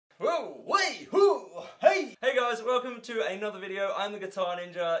Ho, way, hoo, hey! Hey guys, welcome to another video. I'm the Guitar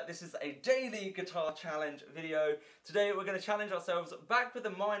Ninja. This is a daily guitar challenge video. Today we're going to challenge ourselves back with the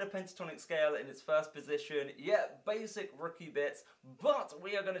minor pentatonic scale in its first position. Yeah, basic rookie bits, but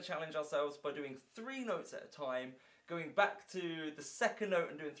we are going to challenge ourselves by doing 3 notes at a time, going back to the second note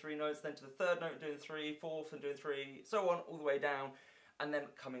and doing 3 notes, then to the third note and doing 3, fourth and doing 3, so on, all the way down, and then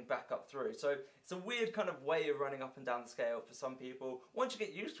coming back up through. So it's a weird kind of way of running up and down the scale for some people. Once you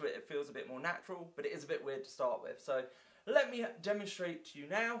get used to it, it feels a bit more natural, but it is a bit weird to start with. So let me demonstrate to you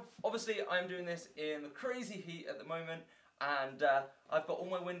now. Obviously, I'm doing this in the crazy heat at the moment, and I've got all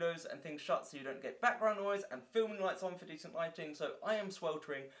my windows and things shut so you don't get background noise, and filming lights on for decent lighting, so I am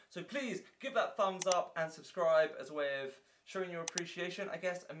sweltering. So please give that thumbs up and subscribe as a way of showing your appreciation, I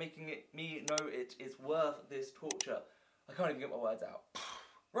guess, and making me know it is worth this torture. I can't even get my words out.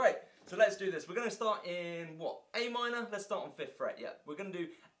 Right, so let's do this. We're going to start in, what, A minor? Let's start on 5th fret, yeah. We're going to do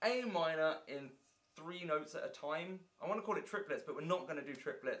A minor in 3 notes at a time. I want to call it triplets, but we're not going to do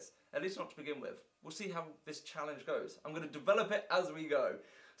triplets, at least not to begin with. We'll see how this challenge goes. I'm going to develop it as we go.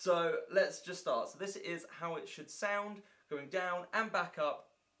 So let's just start. So this is how it should sound, going down and back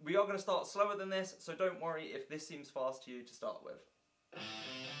up. We are going to start slower than this, so don't worry if this seems fast to you to start with.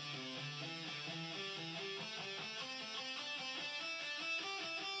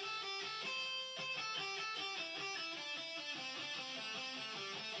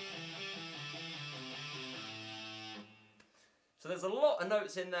 So there's a lot of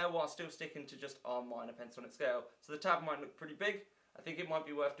notes in there while still sticking to just our minor pentatonic scale. So the tab might look pretty big. I think it might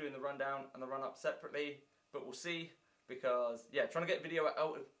be worth doing the rundown and the run up separately, but we'll see, because yeah, trying to get a video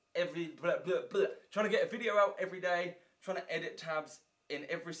out every day, trying to edit tabs in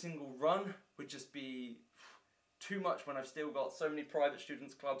every single run would just be too much when I've still got so many private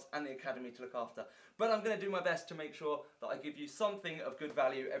students clubs and the academy to look after. But I'm going to do my best to make sure that I give you something of good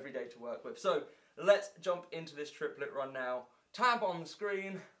value every day to work with. So let's jump into this triplet run now. Tab on the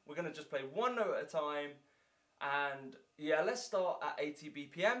screen, we're going to just play 1 note at a time, and yeah, let's start at 80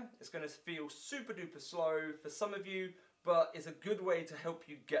 BPM. It's going to feel super duper slow for some of you, but it's a good way to help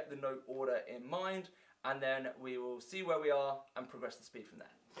you get the note order in mind, and then we will see where we are and progress the speed from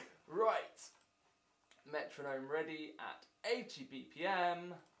there. Right, metronome ready at 80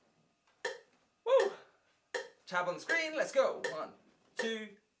 BPM. Woo! Tab on the screen, let's go. 1, 2,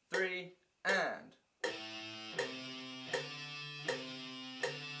 3, and...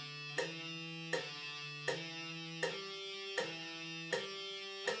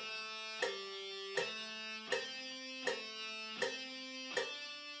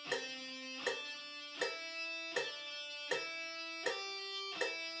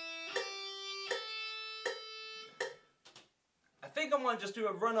 I think I might just do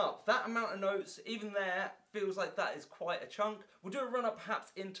a run up. That amount of notes, even there, feels like that is quite a chunk. We'll do a run up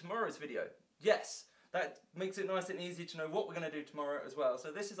perhaps in tomorrow's video. Yes, that makes it nice and easy to know what we're going to do tomorrow as well.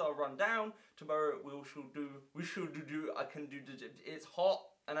 So this is our run down. Tomorrow I can do, it's hot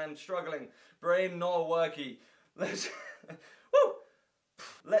and I'm struggling. Brain not worky. Let's, woo!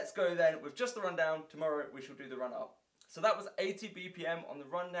 Let's go then with just the rundown. Tomorrow we shall do the run up. So that was 80 BPM on the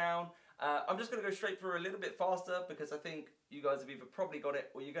rundown. I'm just going to go straight through a little bit faster because I think you guys have either probably got it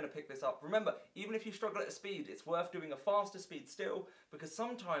or you're going to pick this up. Remember, even if you struggle at a speed, it's worth doing a faster speed still, because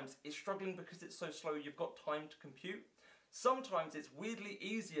sometimes it's struggling because it's so slow you've got time to compute. Sometimes it's weirdly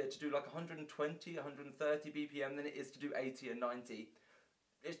easier to do like 120, 130 BPM than it is to do 80 and 90.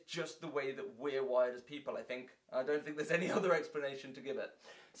 It's just the way that we're wired as people, I think. I don't think there's any other explanation to give it.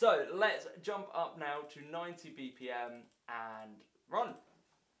 So let's jump up now to 90 BPM and run.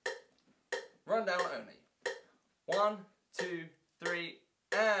 Run down only. 1, 2, 3,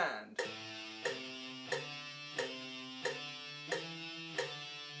 and...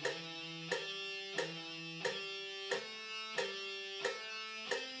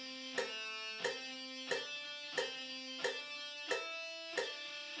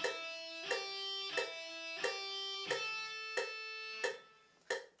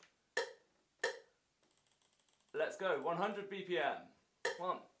 Let's go, 100 BPM.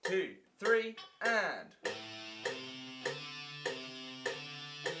 1, 2, 3, and...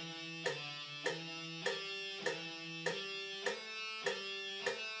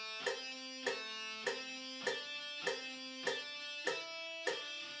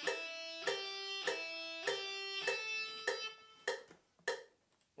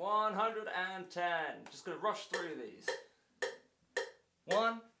 $110. Just gonna rush through these.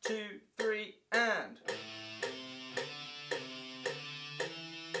 1, 2, 3, and...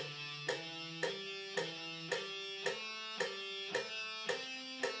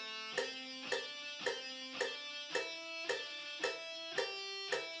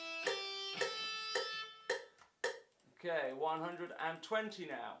 Okay, 120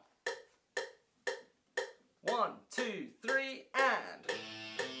 now. 1, 2, 3, and...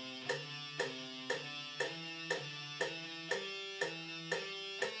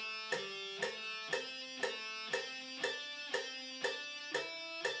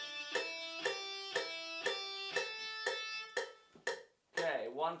 Okay,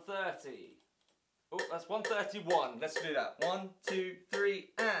 130. Oh, that's 131. Let's do that. 1, 2, 3,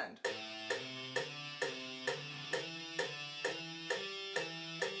 and...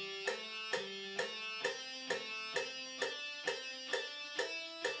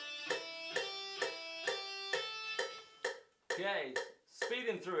 Okay,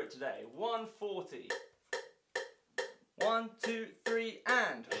 speeding through it today. 140. 1, 2, 3,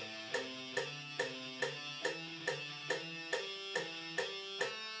 and...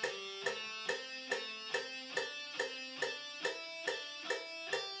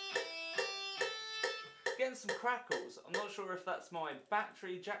 Getting some crackles. I'm not sure if that's my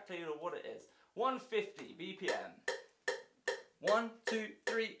battery, jack lead, or what it is. 150 BPM. 1, 2,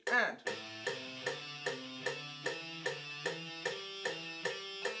 3, and...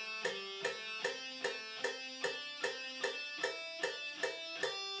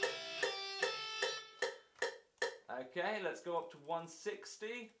 Okay, let's go up to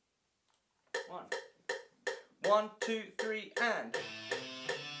 160. 1, 2, 3, and...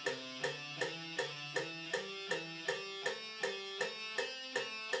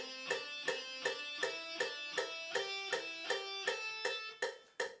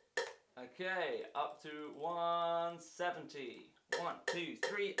 Okay, up to 170. 1, 2,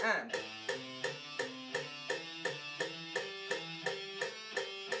 3, and...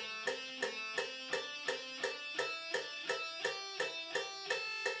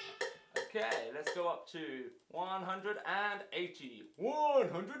 Okay, let's go up to 180.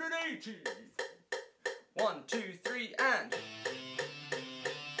 180! 1, 2, 3, and...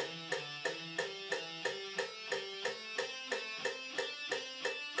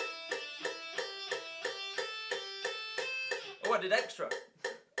 Oh, I did extra.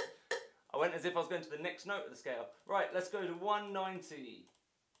 I went as if I was going to the next note of the scale. Right, let's go to 190.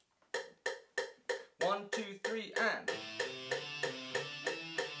 1, 2, 3, and...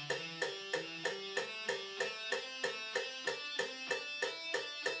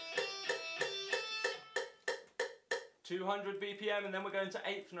 .200 BPM, and then we're going to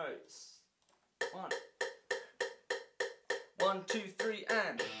eighth notes. 1, 2, 3,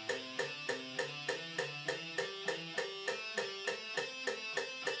 and...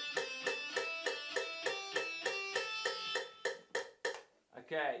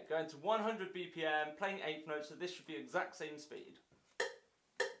 Okay, going to 100 BPM, playing eighth notes, so this should be exact same speed.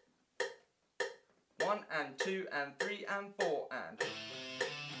 1 and 2 and 3 and 4 and...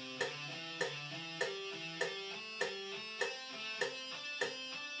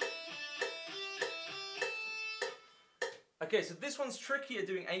 Okay, so this one's trickier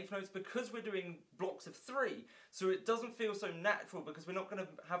doing eighth notes because we're doing blocks of 3, so it doesn't feel so natural because we're not going to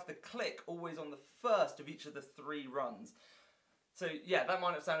have the click always on the first of each of the 3 runs. So yeah, that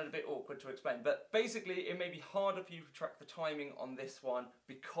might have sounded a bit awkward to explain, but basically it may be harder for you to track the timing on this one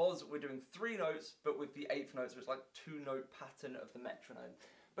because we're doing 3 notes, but with the eighth notes, so it's like 2-note pattern of the metronome.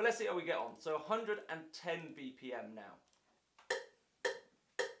 But let's see how we get on. So 110 BPM now.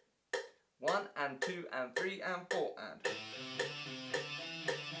 1 and 2 and 3 and 4 and...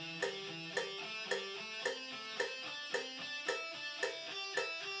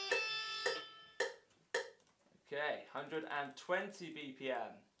 Okay, 120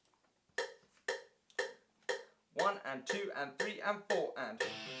 BPM. 1 and 2 and 3 and 4 and...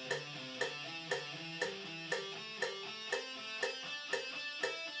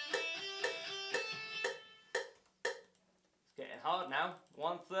 It's getting hard now.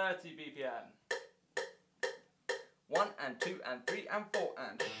 130 BPM. 1 and 2 and 3 and 4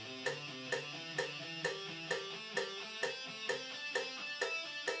 and...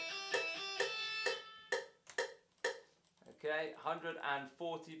 Okay,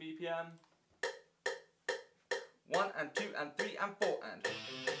 140 BPM. 1 and 2 and 3 and 4 and...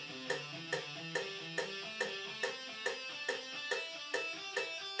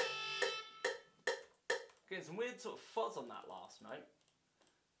 Getting some weird sort of fuzz on that last note.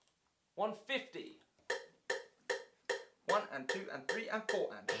 150. 1 and 2 and 3 and 4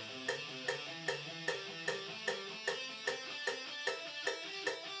 and...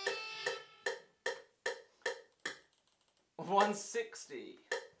 160.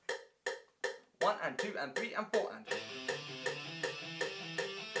 1 and 2 and 3 and 4 and...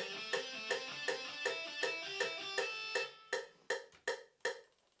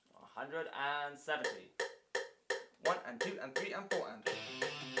 170. 1 1 and 2 and 3 and 4 and.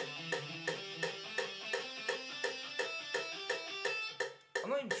 I'm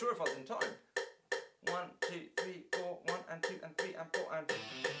not even sure if I was in time. 1, 2, 3, 4, 1 and 2 and 3 and 4 and.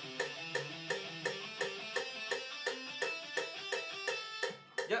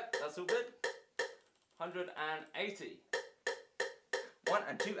 Yep, that's all good. 180. 1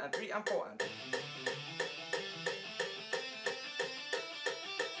 and 2 and 3 and 4 and.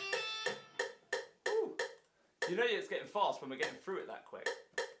 Ooh. You know it's getting fast when we're getting through it that quick.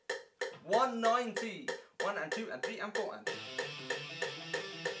 190. 1 and 2 and 3 and 4 and.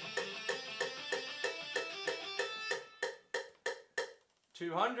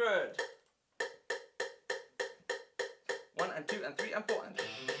 200. 1 and 2 and 3 and 4 and.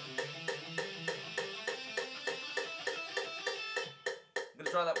 I'm going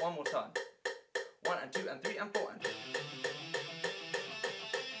to try that one more time. 1 and 2 and 3 and 4 and.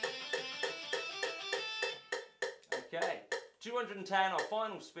 Okay. 210, our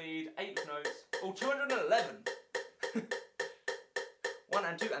final speed, 8th notes. Oh, 211. 1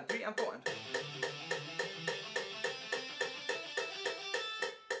 and 2 and 3 and 4 and.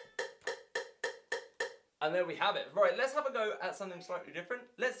 And there we have it. Right, let's have a go at something slightly different.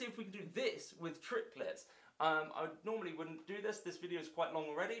 Let's see if we can do this with triplets. I normally wouldn't do this. This video is quite long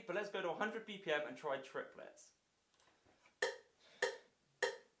already, but let's go to 100 BPM and try triplets.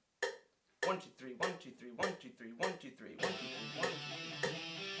 1, 2, 3, 1, 2, 3, 1, 2, 3, 1, 2, 3, 1, 2, 3, 1, 2,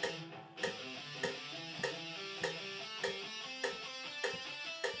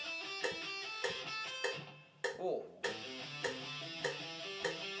 3. Oh.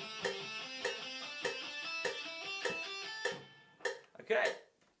 Okay,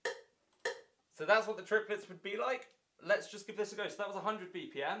 so that's what the triplets would be like. Let's just give this a go. So that was 100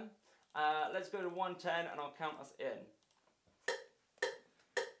 BPM. Let's go to 110 and I'll count us in.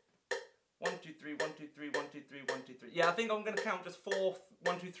 1, 2, 3, 1, 2, 3, 1, 2, 3, 1, 2, 3. Yeah, I think I'm going to count just 4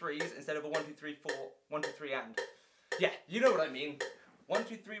 1, 2, 3s instead of a 1, 2, 3, 4, 1, 2, 3 and. Yeah, you know what I mean. 1,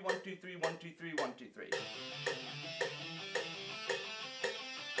 2, 3, 1, 2, 3, 1, 2, 3, 1, 2, 3.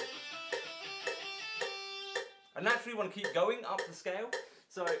 I naturally want to keep going up the scale,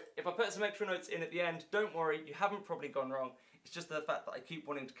 so if I put some extra notes in at the end, don't worry, you haven't probably gone wrong. It's just the fact that I keep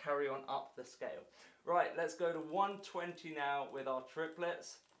wanting to carry on up the scale. Right, let's go to 120 now with our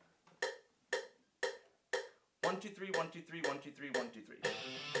triplets. 1, 2, 3, 1, 2, 3, 1, 2, 3, 1, 2, 3.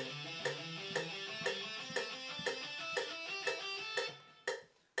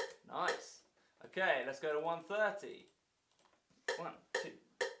 Nice. Okay, let's go to 130. 1, 2.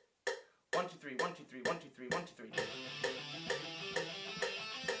 1, 2, 3, 1, 2, 3, 1, 2, 3, 1, 2, 3.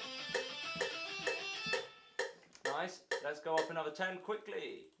 Nice. Let's go up another 10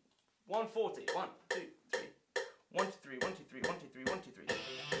 quickly. 140. 1, 2, 3. 1, 2, 3, 1, 2, 3, 1, 2, 3, 1, 2, 3.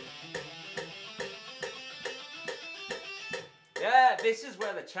 Yeah, this is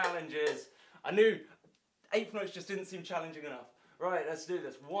where the challenge is. I knew 8th notes just didn't seem challenging enough. Right, let's do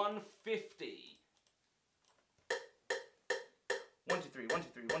this. 150. 1, 2, 3, 1, 2,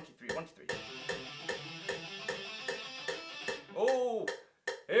 3, 1, 2, 3, 1, 2, 3. Oh,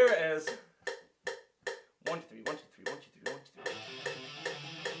 here it is. 1, 2, 3, 1, 2, 3, 1, 2, 3, 1, 2, 3.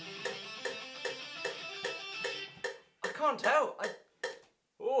 I can't tell.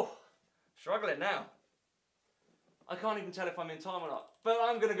 Oh, struggling now. I can't even tell if I'm in time or not. But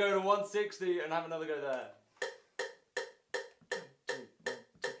I'm going to go to 160 and have another go there.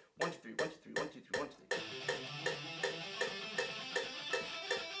 1, 2, 3, 1, 2, 3, 1, 2, 3, 1, 2, 3.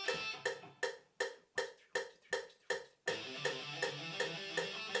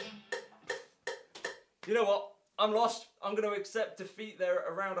 You know what? I'm lost. I'm going to accept defeat there at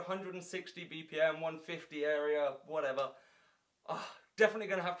around 160 BPM, 150 area, whatever. Definitely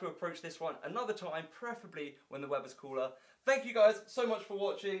going to have to approach this one another time, preferably when the weather's cooler. Thank you guys so much for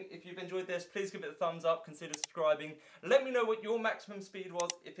watching. If you've enjoyed this, please give it a thumbs up, consider subscribing. Let me know what your maximum speed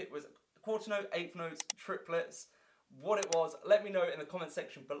was, if it was quarter note, 8th notes, triplets, what it was. Let me know in the comment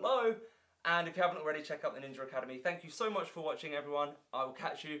section below. And if you haven't already, check out the Ninja Academy. Thank you so much for watching, everyone. I will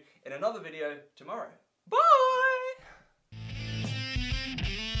catch you in another video tomorrow. Bye!